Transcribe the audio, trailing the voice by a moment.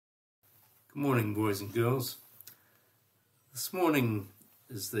Good morning, boys and girls. This morning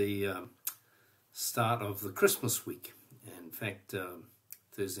is the start of the Christmas week. In fact,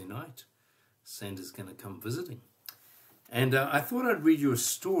 Thursday night, Santa's going to come visiting. And I thought I'd read you a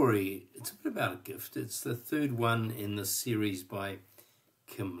story. It's a bit about a gift. It's the third one in the series by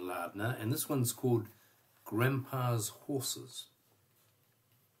Kym Lardner, and this one's called Grandpa's Horses.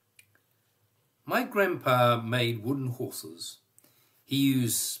 My grandpa made wooden horses. He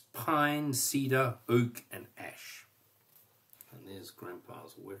used pine, cedar, oak, and ash. And there's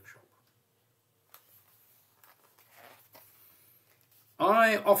Grandpa's workshop.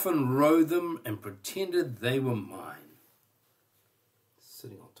 I often rode them and pretended they were mine.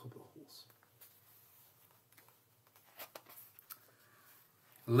 Sitting on top of the horse.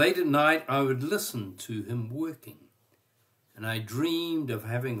 Late at night, I would listen to him working, and I dreamed of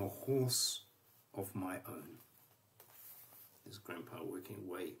having a horse of my own. There's Grandpa working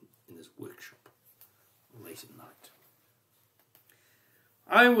away in his workshop late at night.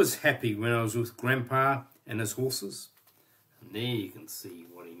 I was happy when I was with Grandpa and his horses. And there you can see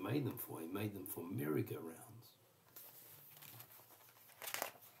what he made them for. He made them for merry-go-rounds.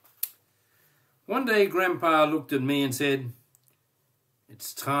 One day Grandpa looked at me and said,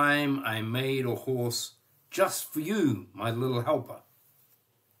 "It's time I made a horse just for you, my little helper."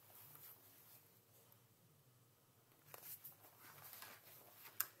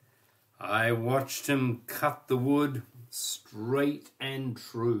 I watched him cut the wood straight and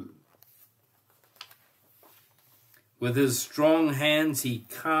true. With his strong hands, he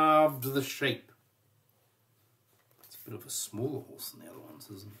carved the shape. It's a bit of a smaller horse than the other ones,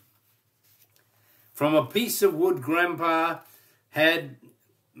 isn't it? From a piece of wood, Grandpa had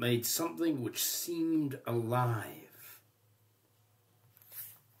made something which seemed alive.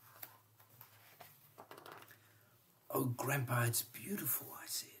 "Oh, Grandpa, it's beautiful," I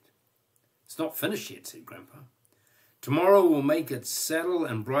said. "It's not finished yet," said Grandpa. "Tomorrow we'll make its saddle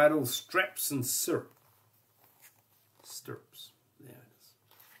and bridle, straps and stirrups." There it is.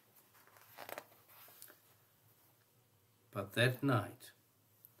 But that night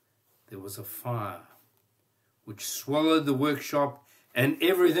there was a fire which swallowed the workshop and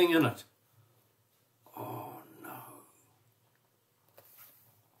everything in it. Oh no.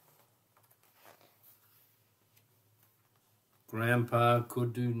 Grandpa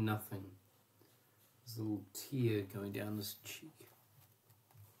could do nothing. There's a little tear going down his cheek.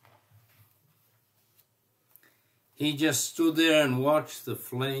 He just stood there and watched the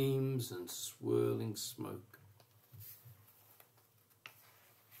flames and swirling smoke.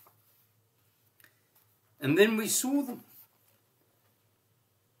 And then we saw them.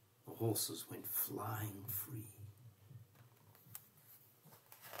 The horses went flying free.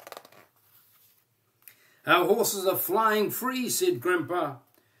 "Our horses are flying free," said Grandpa.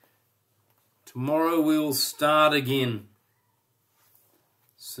 "Tomorrow we'll start again.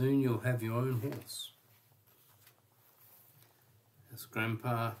 Soon you'll have your own horse." As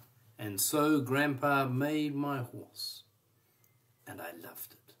Grandpa, and so Grandpa made my horse, and I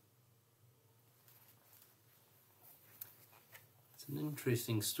loved it. It's an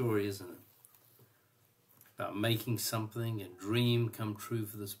interesting story, isn't it? About making something, a dream come true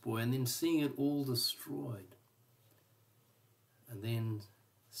for this boy, and then seeing it all destroyed, and then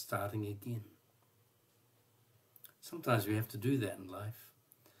starting again. Sometimes we have to do that in life.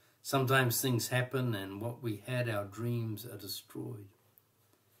 Sometimes things happen and what we had, our dreams, are destroyed.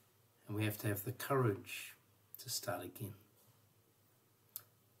 And we have to have the courage to start again.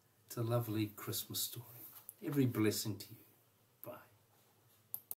 It's a lovely Christmas story. Every blessing to you.